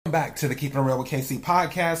Back to the Keeping It Real with KC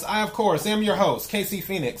podcast. I, of course, am your host, KC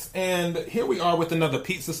Phoenix, and here we are with another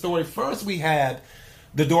pizza story. First, we had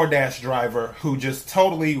the DoorDash driver who just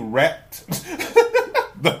totally wrecked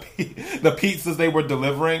the pizzas they were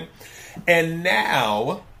delivering, and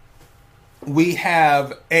now we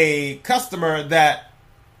have a customer that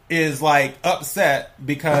is like upset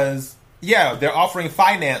because, yeah, they're offering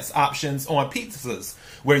finance options on pizzas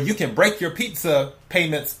where you can break your pizza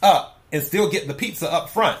payments up and still get the pizza up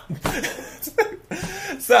front.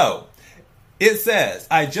 So, it says,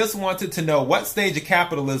 I just wanted to know what stage of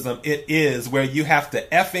capitalism it is where you have to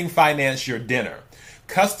effing finance your dinner.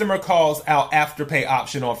 Customer calls out Afterpay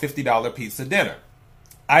option on $50 pizza dinner.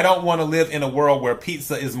 I don't want to live in a world where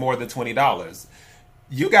pizza is more than $20.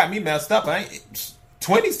 You got me messed up.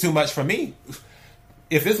 20's too much for me.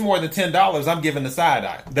 If it's more than $10, I'm giving the side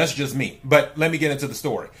eye. That's just me. But let me get into the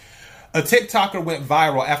story. A TikToker went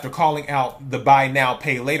viral after calling out the buy now,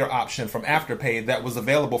 pay later option from Afterpay that was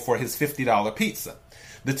available for his $50 pizza.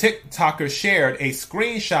 The TikToker shared a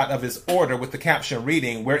screenshot of his order with the caption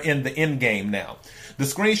reading, "We're in the end game now." The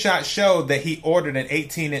screenshot showed that he ordered an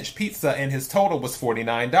 18-inch pizza and his total was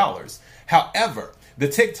 $49. However, the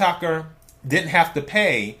TikToker didn't have to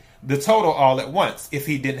pay the total all at once if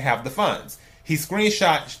he didn't have the funds. The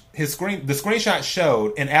screenshot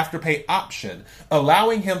showed an Afterpay option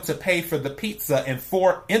allowing him to pay for the pizza in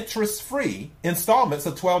 4 interest-free installments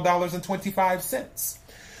of $12.25.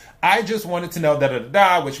 I just wanted to know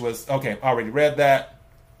which was, okay, already read that.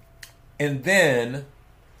 And then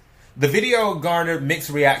the video garnered mixed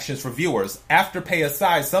reactions for viewers. Afterpay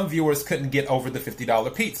aside, some viewers couldn't get over the $50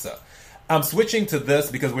 pizza. I'm switching to this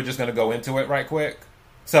because we're just going to go into it right quick.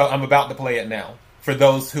 So I'm about to play it now for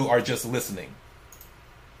those who are just listening.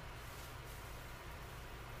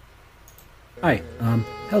 Hi,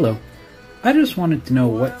 hello. I just wanted to know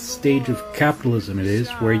what stage of capitalism it is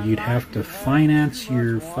where you'd have to finance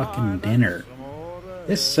your fucking dinner.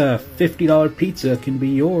 This $50 pizza can be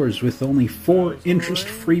yours with only 4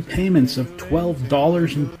 interest-free payments of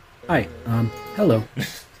 $12 and... Hi, hello.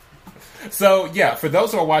 So, yeah, for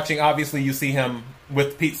those who are watching, obviously you see him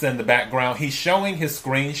with pizza in the background. He's showing his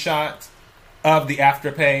screenshot of the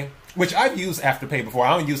Afterpay, which I've used Afterpay before.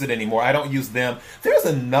 I don't use it anymore. I don't use them. There's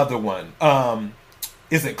another one.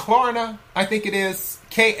 Is it Klarna? I think it is.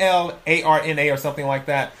 Klarna or something like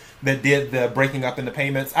that did the breaking up in the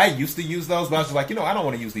payments. I used to use those, but I was just like, I don't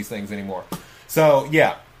want to use these things anymore. So,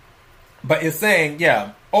 yeah. But it's saying,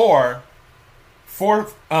 yeah, or 4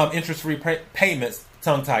 interest-free payments,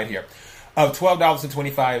 tongue-tied here, of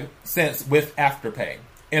 $12.25 with Afterpay.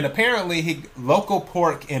 And apparently, local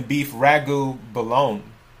pork and beef ragu bologna,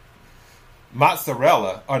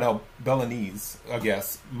 mozzarella, or no, Bolognese, I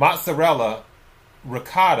guess, mozzarella,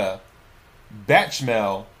 ricotta,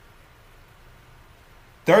 bechamel,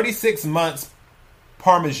 36 months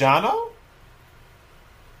Parmigiano,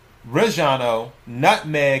 Reggiano,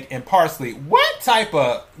 nutmeg, and parsley. What type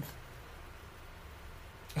of...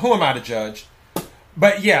 Who am I to judge?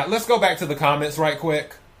 But yeah, let's go back to the comments right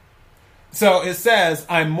quick. So it says,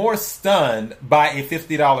 I'm more stunned by a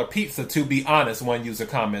 $50 pizza, to be honest, one user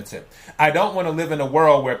commented. I don't want to live in a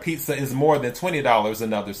world where pizza is more than $20,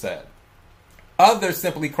 another said. Others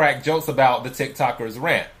simply cracked jokes about the TikToker's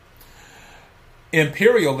rant.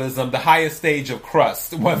 Imperialism, the highest stage of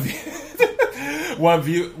crust. One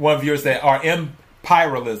viewer said, or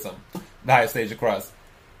imperialism, the highest stage of crust.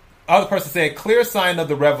 Other person said, clear sign of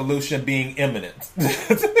the revolution being imminent.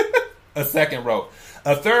 A second wrote.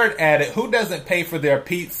 A third added, who doesn't pay for their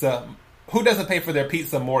pizza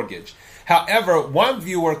mortgage? However, one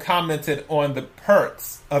viewer commented on the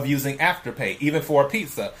perks of using Afterpay, even for a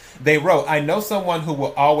pizza. They wrote, I know someone who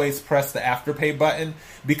will always press the Afterpay button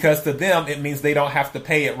because to them it means they don't have to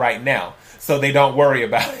pay it right now, so they don't worry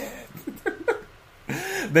about it.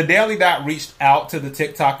 The Daily Dot reached out to the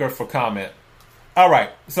TikToker for comment. All right,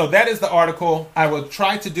 so that is the article. I will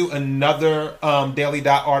try to do another Daily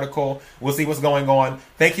Dot article. We'll see what's going on.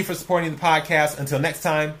 Thank you for supporting the podcast. Until next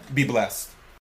time, be blessed.